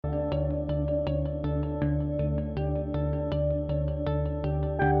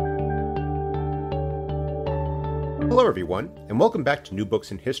Hello, everyone, and welcome back to New Books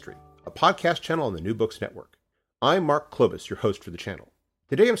in History, a podcast channel on the New Books Network. I'm Mark Clovis, your host for the channel.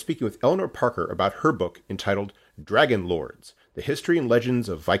 Today I'm speaking with Eleanor Parker about her book entitled Dragon Lords, The History and Legends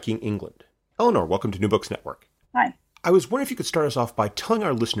of Viking England. Eleanor, welcome to New Books Network. Hi. I was wondering if you could start us off by telling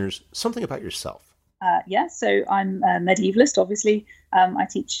our listeners something about yourself. So I'm a medievalist, obviously. I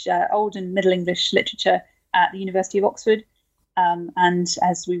teach Old and Middle English literature at the University of Oxford. And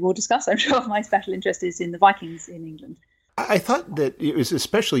as we will discuss, I'm sure my special interest is in the Vikings in England. I thought that it was an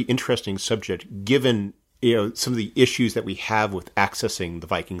especially interesting subject given some of the issues that we have with accessing the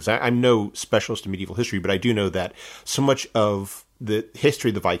Vikings. I'm no specialist in medieval history, but I do know that so much of the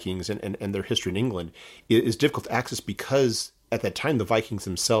history of the Vikings and their history in England is difficult to access because at that time the Vikings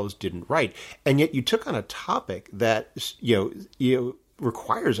themselves didn't write. And yet you took on a topic that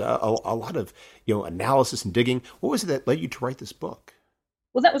requires a lot of analysis and digging. What was it that led you to write this book?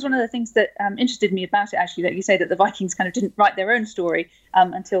 Well, that was one of the things that interested me about it, actually, that you say that the Vikings kind of didn't write their own story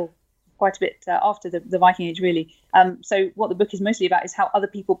until quite a bit after the Viking Age, really. So what the book is mostly about is how other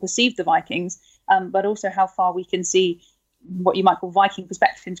people perceive the Vikings, but also how far we can see what you might call Viking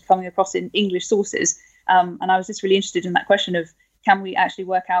perspectives coming across in English sources. And I was just really interested in that question of, can we actually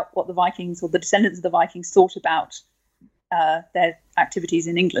work out what the Vikings or the descendants of the Vikings thought about their activities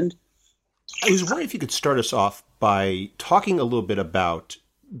in England? I was wondering if you could start us off by talking a little bit about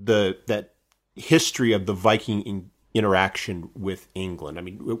that history of the Viking interaction with England. I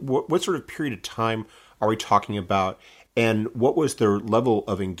mean, what sort of period of time are we talking about, and what was their level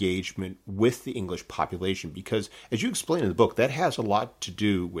of engagement with the English population? Because, as you explain in the book, that has a lot to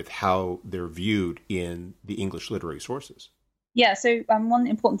do with how they're viewed in the English literary sources. Yeah, so one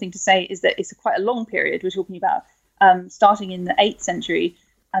important thing to say is that it's quite a long period we're talking about, starting in the 8th century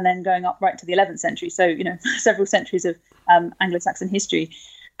and then going up right to the 11th century. So, several centuries of Anglo-Saxon history.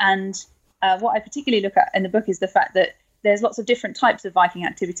 And what I particularly look at in the book is the fact that there's lots of different types of Viking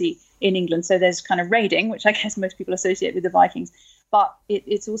activity in England. So there's kind of raiding, which I guess most people associate with the Vikings. But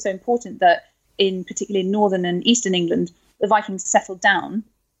it's also important that in particularly northern and eastern England, the Vikings settled down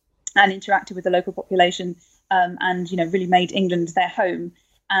and interacted with the local population and really made England their home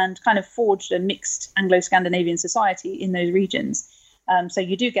and kind of forged a mixed Anglo-Scandinavian society in those regions. So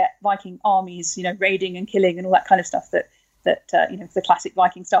you do get Viking armies, raiding and killing and all that kind of stuff that the classic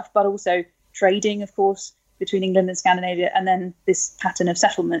Viking stuff, but also trading, of course, between England and Scandinavia, and then this pattern of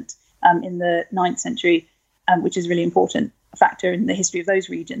settlement in the 9th century, which is a really important factor in the history of those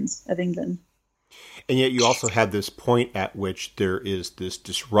regions of England. And yet you also have this point at which there is this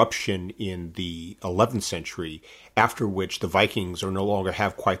disruption in the 11th century, after which the Vikings are no longer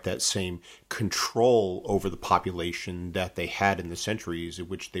have quite that same control over the population that they had in the centuries in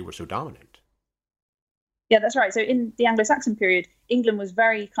which they were so dominant. Yeah, that's right. So in the Anglo-Saxon period, England was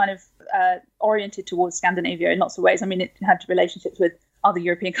very kind of oriented towards Scandinavia in lots of ways. I mean, it had relationships with other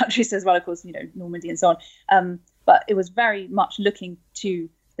European countries as well, of course, Normandy and so on. But it was very much looking to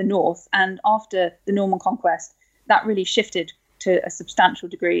the north. And after the Norman conquest, that really shifted to a substantial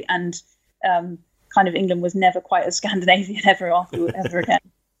degree. And kind of England was never quite as Scandinavian ever again.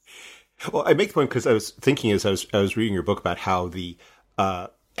 Well, I make the point because I was thinking as I was reading your book about how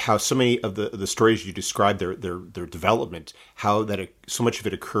so many of the stories you describe their development, how that so much of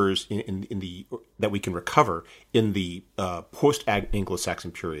it occurs in the that we can recover in the post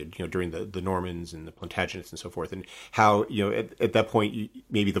Anglo-Saxon period, during the Normans and the Plantagenets and so forth, and how at that point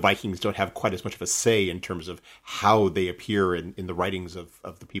maybe the Vikings don't have quite as much of a say in terms of how they appear in the writings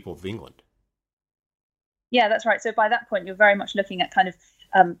of the people of England. Yeah, that's right. So by that point, you're very much looking at kind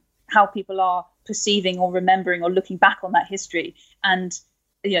of how people are perceiving or remembering or looking back on that history, and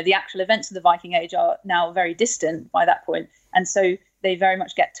the actual events of the Viking Age are now very distant by that point. And so they very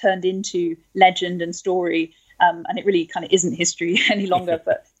much get turned into legend and story. And it really kind of isn't history any longer,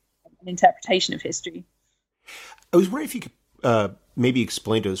 but an interpretation of history. I was wondering if you could maybe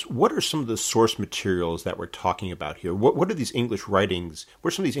explain to us, what are some of the source materials that we're talking about here? What are these English writings? What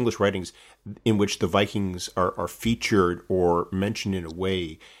are some of these English writings in which the Vikings are featured or mentioned in a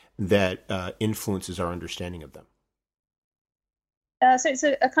way that influences our understanding of them? So it's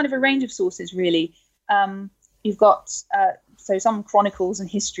a kind of a range of sources, really. You've got some chronicles and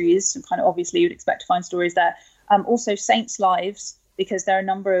histories, and kind of obviously you'd expect to find stories there. Also saints' lives, because there are a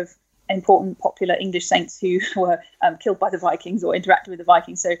number of important popular English saints who were killed by the Vikings or interacted with the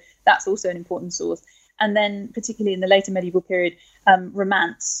Vikings. So that's also an important source. And then particularly in the later medieval period,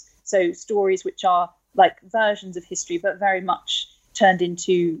 romance. So stories which are like versions of history, but very much turned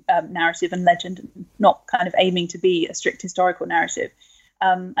into narrative and legend, not kind of aiming to be a strict historical narrative.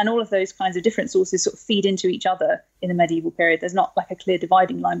 And all of those kinds of different sources sort of feed into each other in the medieval period. There's not like a clear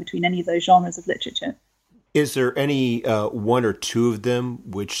dividing line between any of those genres of literature. Is there any one or two of them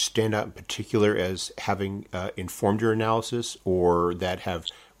which stand out in particular as having informed your analysis, or that have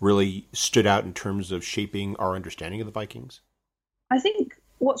really stood out in terms of shaping our understanding of the Vikings? I think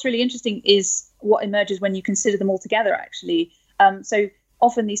what's really interesting is what emerges when you consider them all together, actually. So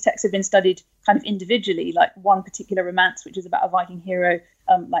often these texts have been studied kind of individually, like one particular romance, which is about a Viking hero,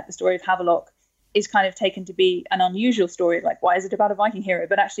 like the story of Havelok, is kind of taken to be an unusual story. Like, why is it about a Viking hero?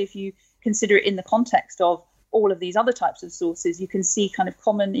 But actually, if you consider it in the context of all of these other types of sources, you can see kind of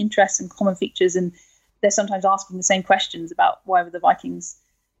common interests and common features. And they're sometimes asking the same questions about why were the Vikings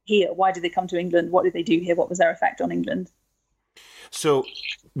here? Why did they come to England? What did they do here? What was their effect on England? So,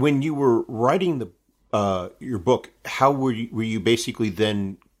 when you were writing your book, how were you basically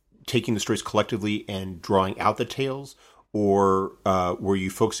then taking the stories collectively and drawing out the tales, or were you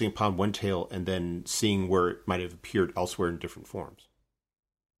focusing upon one tale and then seeing where it might have appeared elsewhere in different forms?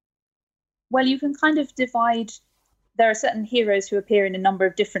 Well, you can kind of divide. There are certain heroes who appear in a number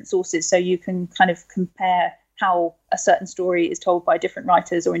of different sources, so you can kind of compare how a certain story is told by different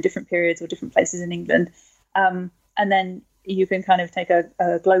writers or in different periods or different places in England. And then you can kind of take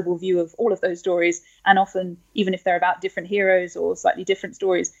a global view of all of those stories. And often, even if they're about different heroes or slightly different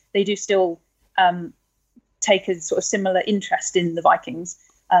stories, they do still take a sort of similar interest in the Vikings.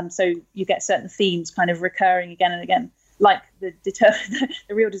 So you get certain themes kind of recurring again and again, like the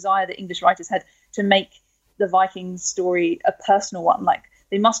real desire that English writers had to make the Vikings story a personal one. Like,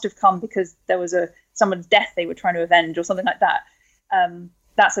 they must have come because there was someone's death they were trying to avenge or something like that.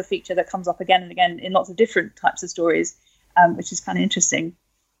 That's a feature that comes up again and again in lots of different types of stories, which is kind of interesting.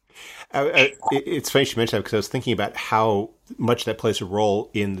 It's funny you mentioned that, because I was thinking about how much that plays a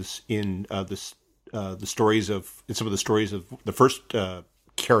role in the stories of in some of the stories of the first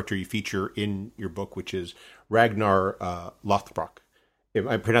character you feature in your book, which is Ragnar Lothbrok. Am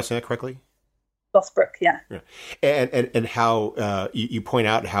I pronouncing that correctly? Lothbrok, yeah. And how you point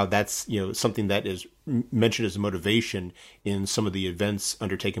out how that's something that is mentioned as a motivation in some of the events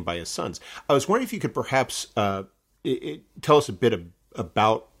undertaken by his sons. I was wondering if you could perhaps tell us a bit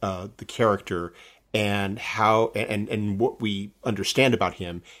about the character and how and what we understand about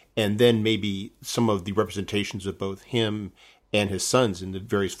him, and then maybe some of the representations of both him and his sons in the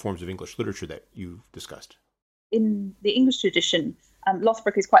various forms of English literature that you've discussed. In the English tradition,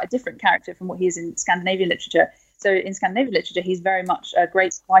 Lothbrok is quite a different character from what he is in Scandinavian literature. So in Scandinavian literature, he's very much a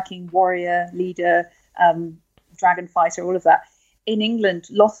great Viking warrior, leader, dragon fighter, all of that. In England,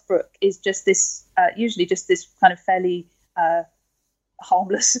 Lothbrok is just this, usually just this kind of fairly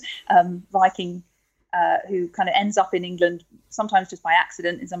harmless Viking who kind of ends up in England, sometimes just by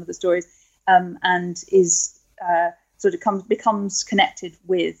accident in some of the stories, and is becomes connected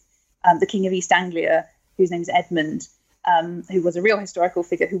with the King of East Anglia, whose name is Edmund, who was a real historical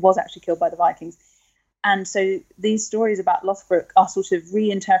figure who was actually killed by the Vikings. And so these stories about Lothbrok are sort of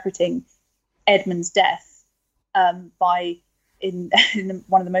reinterpreting Edmund's death by, in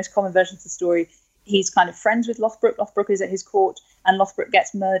one of the most common versions of the story, he's kind of friends with Lothbrok. Lothbrok is at his court, and Lothbrok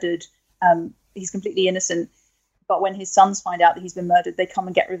gets murdered. He's completely innocent. But when his sons find out that he's been murdered, they come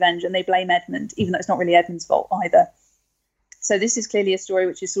and get revenge, and they blame Edmund, even though it's not really Edmund's fault either. So this is clearly a story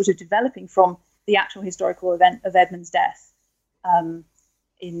which is sort of developing from the actual historical event of Edmund's death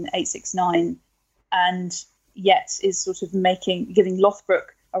in 869, and yet is sort of giving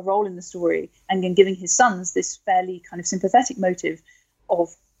Lothbrok a role in the story, and then giving his sons this fairly kind of sympathetic motive of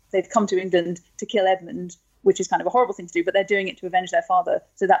they've come to England to kill Edmund, which is kind of a horrible thing to do, but they're doing it to avenge their father,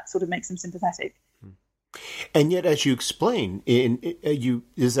 so that sort of makes them sympathetic. And yet, as you explain, it's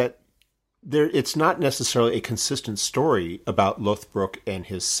not necessarily a consistent story about Lothbrok and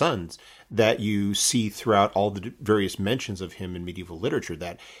his sons that you see throughout all the various mentions of him in medieval literature,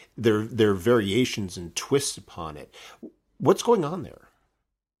 that there are variations and twists upon it. What's going on there?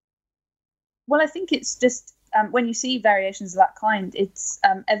 Well, I think it's just when you see variations of that kind, it's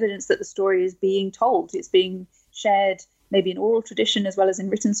evidence that the story is being told. It's being shared maybe in oral tradition as well as in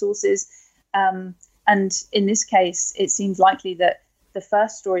written sources. And in this case, it seems likely that the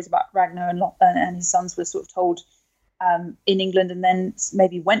first stories about Ragnar and his sons were sort of told in England, and then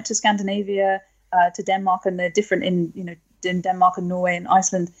maybe went to Scandinavia, to Denmark, and they're different in Denmark and Norway and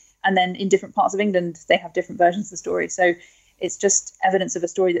Iceland, and then in different parts of England they have different versions of the story. So it's just evidence of a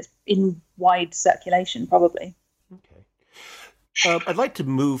story that's in wide circulation, probably. Okay. I'd like to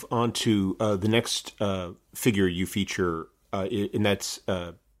move on to the next figure you feature, and that's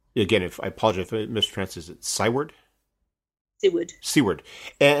again, if I apologize if I mispronounce, is it Siward? Siward.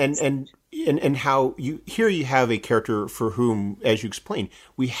 And and how you have a character for whom, as you explained,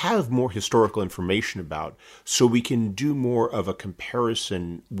 we have more historical information about, so we can do more of a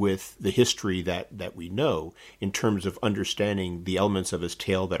comparison with the history that we know in terms of understanding the elements of his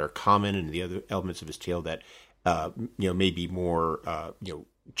tale that are common and the other elements of his tale that may be more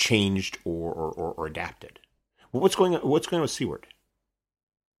changed or adapted. Well, what's going on? What's going on with Siward?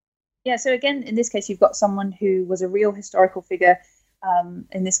 Yeah, so again, in this case, you've got someone who was a real historical figure.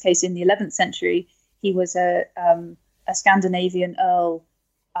 In this case, in the 11th century, he was a Scandinavian earl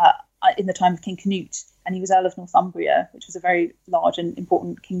in the time of King Canute, and he was Earl of Northumbria, which was a very large and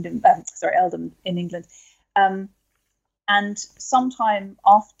important kingdom, earldom in England. And sometime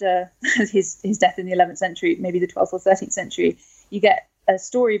after his death in the 11th century, maybe the 12th or 13th century, you get a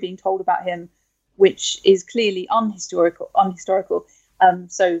story being told about him, which is clearly unhistorical.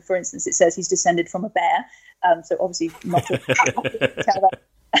 So, for instance, it says he's descended from a bear. So obviously not a tell that.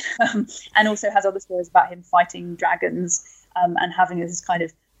 And also has other stories about him fighting dragons and having this kind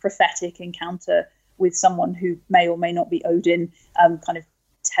of prophetic encounter with someone who may or may not be Odin, kind of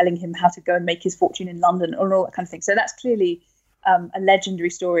telling him how to go and make his fortune in London and all that kind of thing. So that's clearly a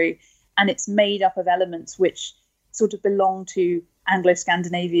legendary story, and it's made up of elements which sort of belong to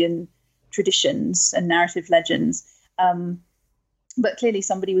Anglo-Scandinavian traditions and narrative legends. But clearly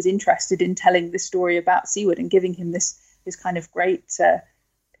somebody was interested in telling this story about Siward and giving him this kind of great,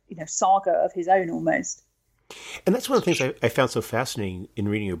 saga of his own almost. And that's one of the things I found so fascinating in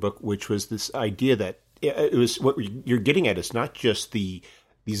reading your book, which was this idea that it was what you're getting at is not just these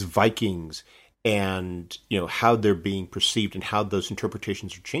Vikings and how they're being perceived and how those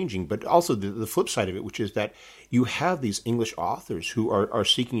interpretations are changing, but also the flip side of it, which is that you have these English authors who are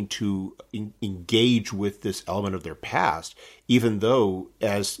seeking to engage with this element of their past, even though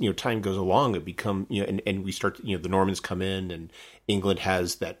as time goes along, it become and we start the Normans come in and England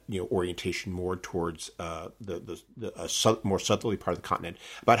has that orientation more towards the more southerly part of the continent,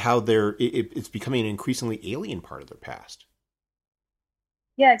 about how it's becoming an increasingly alien part of their past.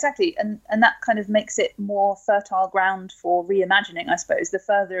 Yeah, exactly. And that kind of makes it more fertile ground for reimagining, I suppose. The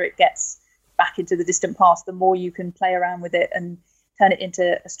further it gets back into the distant past, the more you can play around with it and turn it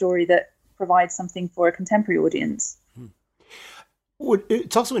into a story that provides something for a contemporary audience. Well,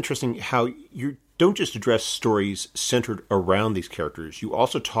 it's also interesting how you don't just address stories centered around these characters. You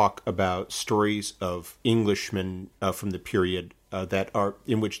also talk about stories of Englishmen from the period that are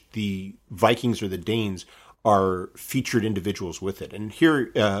in which the Vikings or the Danes are featured individuals with it. And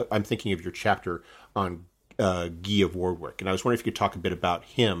here I'm thinking of your chapter on Guy of Warwick. And I was wondering if you could talk a bit about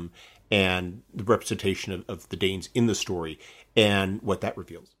him and the representation of the Danes in the story and what that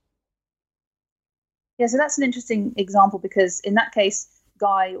reveals. Yeah, so that's an interesting example because in that case,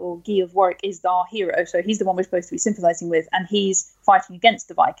 Guy of Warwick is our hero. So he's the one we're supposed to be sympathizing with, and he's fighting against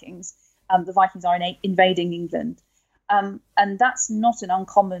the Vikings. The Vikings are invading England. And that's not an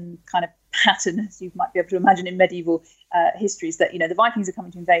uncommon kind of pattern, as you might be able to imagine in medieval histories, that the Vikings are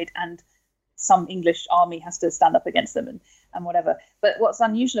coming to invade and some English army has to stand up against them and whatever. But what's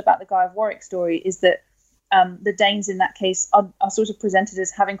unusual about the Guy of Warwick story is that the Danes in that case are sort of presented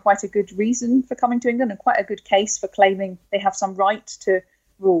as having quite a good reason for coming to England and quite a good case for claiming they have some right to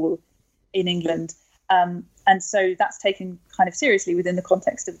rule in England. And so that's taken kind of seriously within the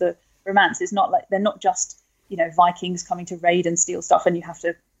context of the romance. It's not like they're not just Vikings coming to raid and steal stuff and you have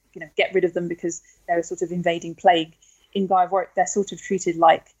to get rid of them because they're a sort of invading plague. In Guy of Warwick, they're sort of treated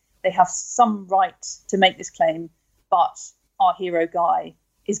like they have some right to make this claim, but our hero Guy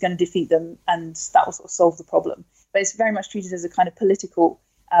is going to defeat them and that will sort of solve the problem. But it's very much treated as a kind of political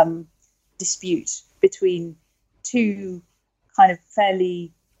dispute between two kind of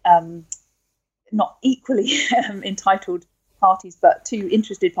fairly not equally entitled parties, but two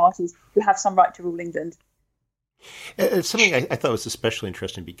interested parties who have some right to rule England. It's something I thought was especially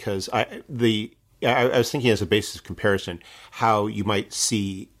interesting because I was thinking as a basis of comparison how you might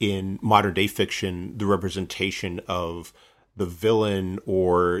see in modern day fiction the representation of the villain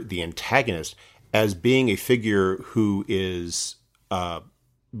or the antagonist as being a figure who is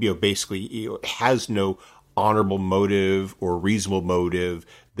basically has no honorable motive or reasonable motive.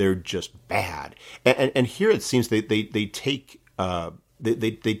 They're just bad. And here it seems they take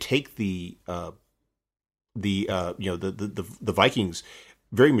the Vikings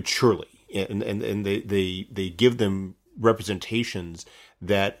very maturely, and they give them representations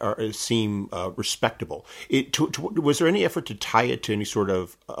that seem respectable. Was there any effort to tie it to any sort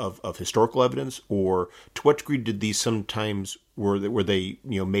of historical evidence, or to what degree did these sometimes were they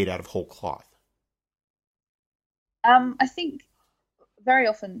made out of whole cloth? I think very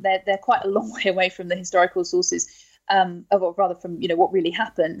often they're quite a long way away from the historical sources, or rather from what really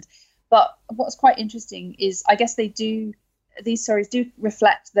happened. But what's quite interesting is, I guess these stories do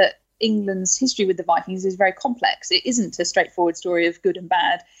reflect that England's history with the Vikings is very complex. It isn't a straightforward story of good and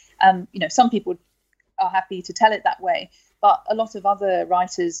bad. Some people are happy to tell it that way, but a lot of other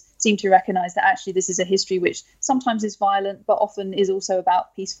writers seem to recognize that actually this is a history which sometimes is violent, but often is also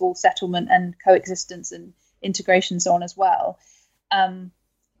about peaceful settlement and coexistence and integration and so on as well.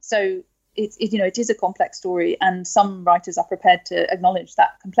 So it is a complex story, and some writers are prepared to acknowledge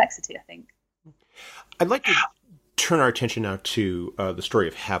that complexity, I think. I'd like to turn our attention now to the story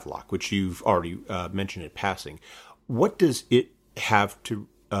of Havelock, which you've already mentioned in passing. What does it have to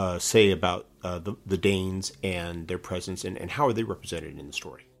say about the Danes and their presence, and how are they represented in the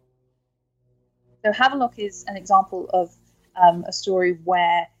story? So Havelock is an example of a story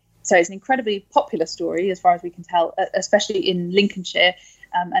so it's an incredibly popular story as far as we can tell, especially in Lincolnshire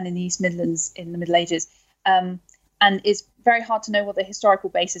and in the East Midlands in the Middle Ages. And it's very hard to know what the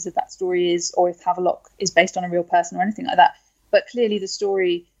historical basis of that story is, or if Havelock is based on a real person or anything like that. But clearly the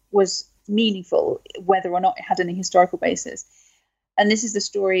story was meaningful, whether or not it had any historical basis. And this is the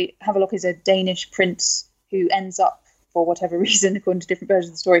story. Havelock is a Danish prince who ends up, for whatever reason, according to different versions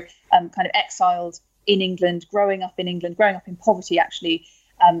of the story, kind of exiled in England, growing up in poverty, actually,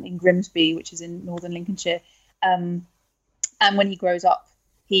 in Grimsby, which is in northern Lincolnshire. And when he grows up,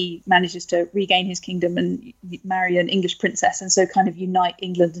 he manages to regain his kingdom and marry an English princess, and so kind of unite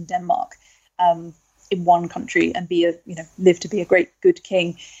England and Denmark in one country and live to be a great, good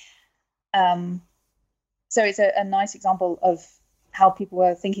king. So it's a nice example of how people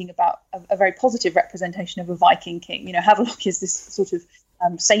were thinking about a very positive representation of a Viking king. Havelock is this sort of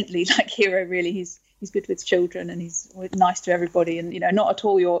saintly hero, really. He's good with children and he's nice to everybody, and not at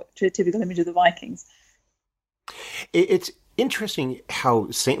all your typical image of the Vikings. It's interesting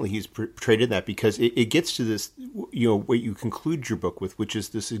how saintly he's portrayed in that, because it gets to this, what you conclude your book with, which is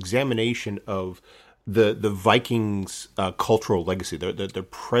this examination of the Vikings' cultural legacy, their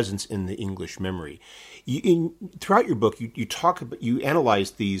presence in the English memory. Throughout your book, you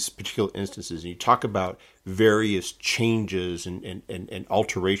analyze these particular instances, and you talk about various changes and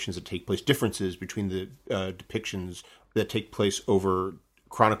alterations that take place, differences between the depictions that take place over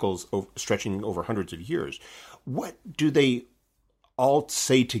chronicles stretching over hundreds of years. What do they all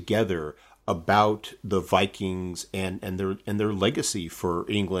say together about the Vikings and their legacy for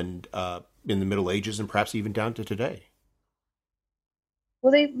England in the Middle Ages and perhaps even down to today?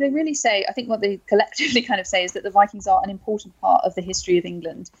 Well, they really say, I think what they collectively kind of say is that the Vikings are an important part of the history of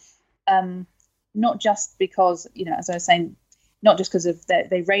England, not just because, as I was saying, not just because of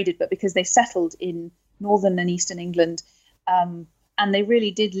they raided, but because they settled in northern and eastern England, and they really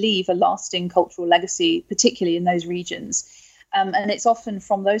did leave a lasting cultural legacy, particularly in those regions. And it's often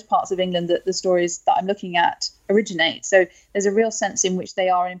from those parts of England that the stories that I'm looking at originate. So there's a real sense in which they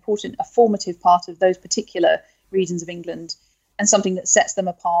are a formative part of those particular regions of England, and something that sets them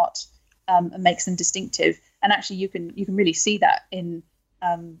apart and makes them distinctive. And actually, you can really see that in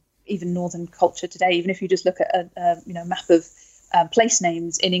even northern culture today. Even if you just look at a map of place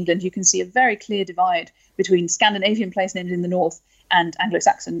names in England, you can see a very clear divide between Scandinavian place names in the north and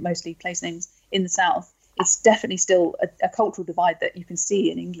Anglo-Saxon, mostly place names in the south. It's definitely still a cultural divide that you can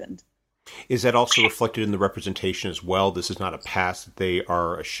see in England. Is that also reflected in the representation as well? This is not a past that they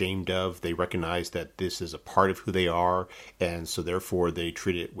are ashamed of. They recognize that this is a part of who they are, and so therefore they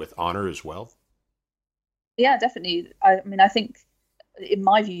treat it with honor as well? Yeah, definitely. I think, in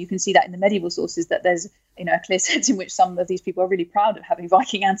my view, you can see that in the medieval sources, that there's a clear sense in which some of these people are really proud of having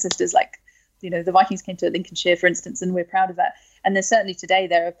Viking ancestors. The Vikings came to Lincolnshire, for instance, and we're proud of that. And there's certainly today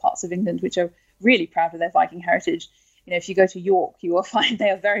there are parts of England which are really proud of their Viking heritage. If you go to York, you will find they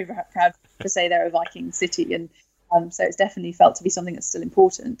are very, very proud to say they're a Viking city. And so it's definitely felt to be something that's still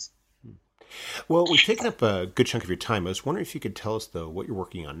important. Well, we've taken up a good chunk of your time. I was wondering if you could tell us, though, what you're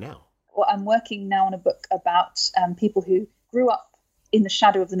working on now. Well, I'm working now on a book about people who grew up in the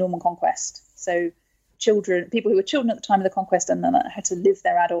shadow of the Norman conquest. So people who were children at the time of the conquest and then had to live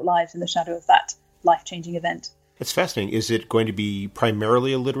their adult lives in the shadow of that life-changing event. It's fascinating. Is it going to be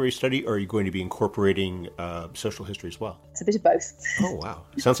primarily a literary study, or are you going to be incorporating social history as well? It's a bit of both. Oh, wow.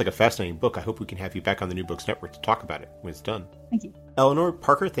 Sounds like a fascinating book. I hope we can have you back on the New Books Network to talk about it when it's done. Thank you. Eleanor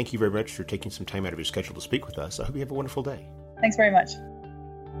Parker, thank you very much for taking some time out of your schedule to speak with us. I hope you have a wonderful day. Thanks very much.